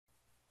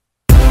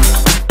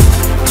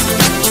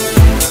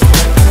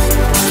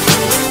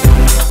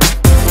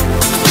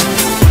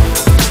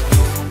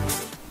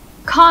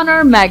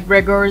Conor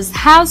McGregor's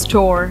House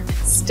Tour.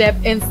 Step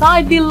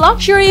inside the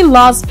luxury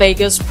Las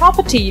Vegas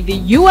property. The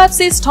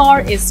UFC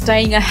star is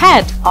staying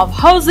ahead of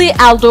Jose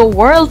Aldo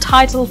world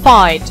title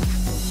fight.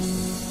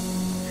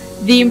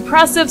 The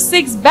impressive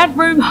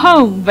 6-bedroom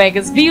home,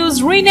 Vegas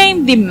Views,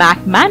 renamed the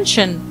Mac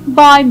Mansion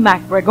by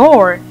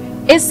McGregor,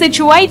 is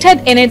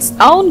situated in its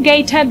own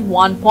gated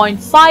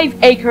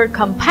 1.5-acre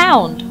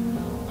compound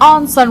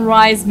on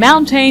Sunrise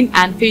Mountain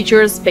and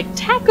features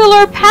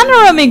spectacular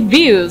panoramic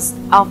views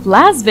of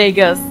Las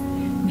Vegas.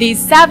 The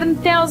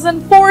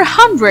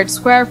 7,400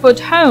 square foot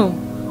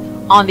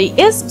home on the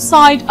east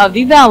side of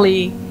the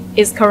valley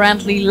is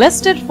currently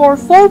listed for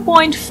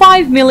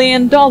 $4.5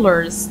 million.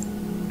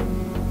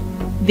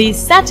 The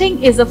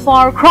setting is a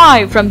far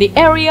cry from the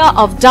area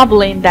of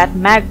Dublin that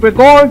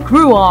McGregor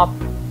grew up.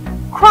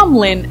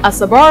 Crumlin, a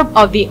suburb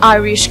of the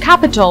Irish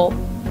capital,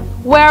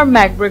 where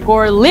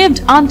McGregor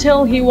lived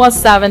until he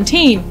was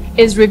 17,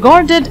 is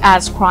regarded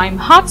as crime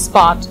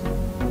hotspot.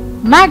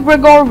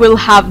 McGregor will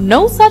have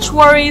no such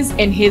worries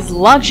in his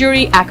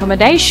luxury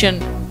accommodation,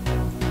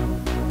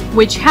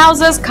 which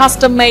houses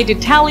custom-made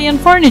Italian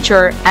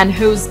furniture and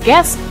whose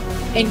guests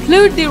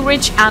include the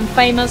rich and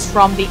famous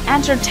from the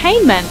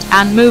entertainment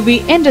and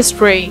movie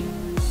industry.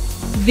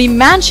 The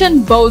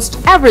mansion boasts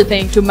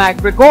everything to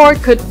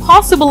McGregor could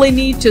possibly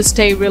need to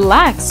stay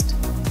relaxed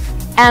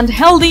and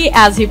healthy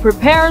as he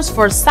prepares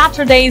for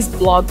Saturday's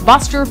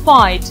blockbuster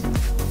fight,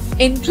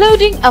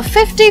 including a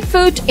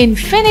 50-foot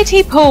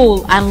infinity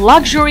pool and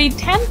luxury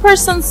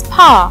 10-person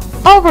spa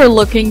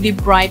overlooking the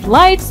bright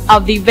lights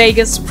of the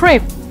Vegas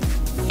Strip.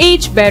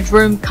 Each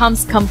bedroom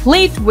comes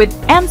complete with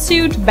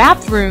ensuite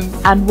bathroom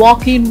and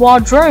walk-in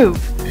wardrobe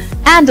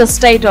and a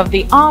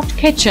state-of-the-art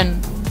kitchen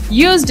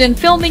used in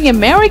filming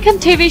American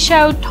TV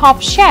show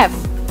Top Chef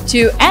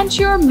to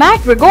ensure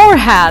McGregor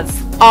has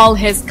all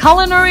his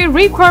culinary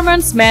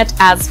requirements met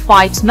as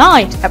fight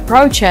night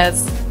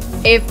approaches.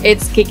 If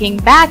it's kicking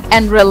back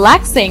and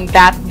relaxing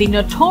that the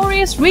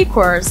Notorious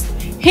requires,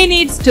 he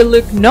needs to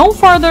look no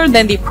further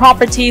than the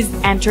property's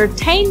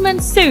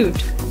entertainment suite,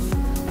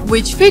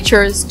 which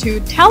features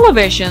 2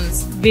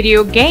 televisions,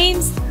 video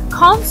games,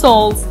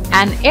 consoles,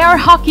 an air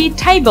hockey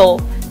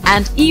table,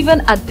 and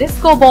even a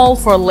disco ball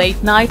for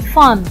late-night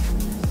fun.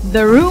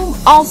 The room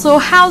also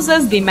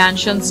houses the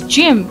mansion's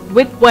gym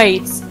with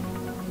weights,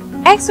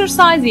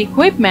 exercise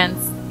equipment,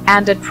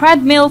 and a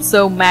treadmill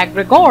so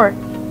McGregor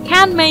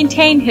can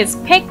maintain his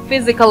peak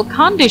physical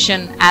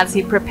condition as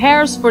he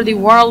prepares for the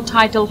world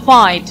title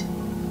fight.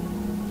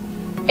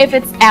 If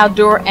it's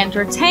outdoor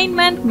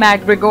entertainment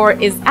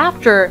McGregor is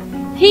after,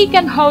 he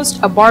can host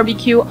a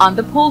barbecue on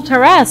the pool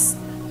terrace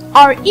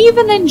or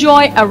even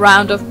enjoy a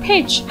round of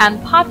pitch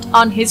and putt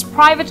on his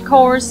private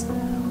course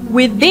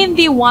within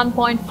the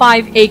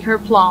 1.5-acre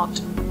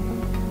plot.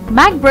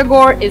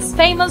 McGregor is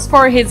famous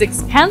for his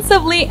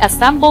expensively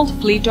assembled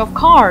fleet of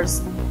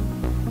cars,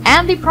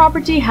 and the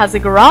property has a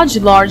garage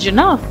large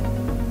enough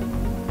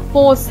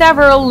for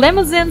several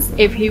limousines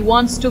if he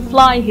wants to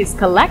fly his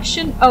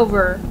collection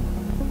over.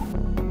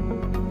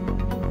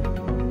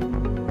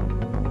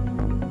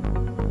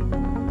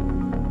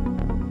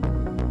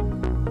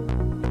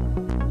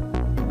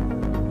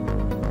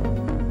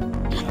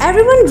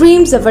 Everyone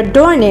dreams of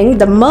adorning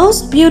the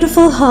most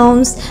beautiful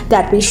homes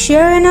that we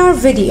share in our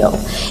video.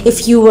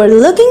 If you were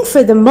looking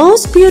for the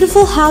most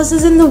beautiful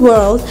houses in the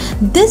world,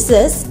 this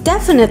is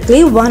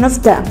definitely one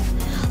of them.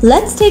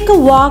 Let's take a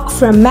walk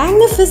from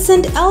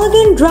magnificent,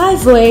 elegant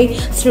driveway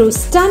through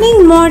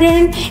stunning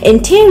modern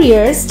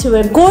interiors to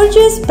a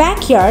gorgeous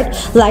backyard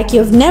like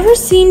you've never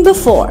seen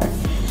before.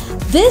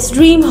 This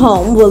dream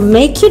home will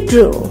make you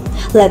drool.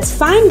 Let's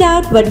find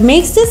out what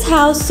makes this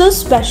house so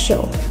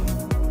special.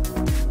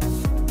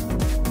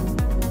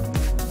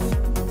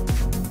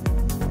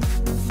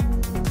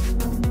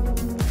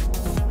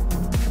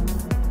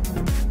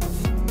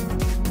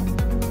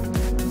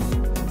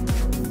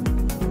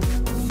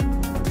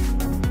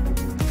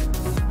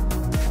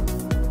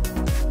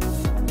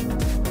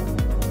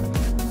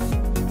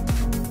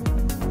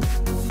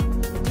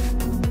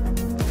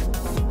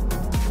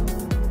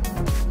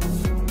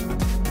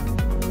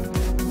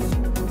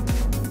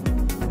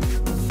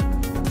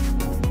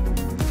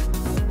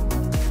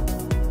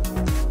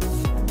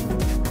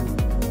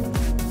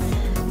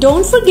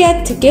 Don't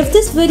forget to give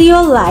this video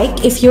a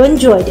like if you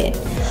enjoyed it.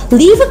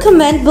 Leave a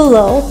comment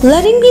below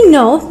letting me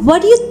know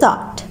what you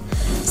thought.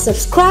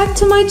 Subscribe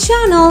to my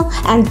channel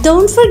and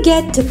don't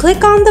forget to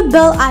click on the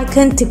bell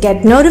icon to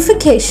get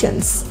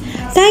notifications.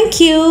 Thank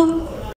you.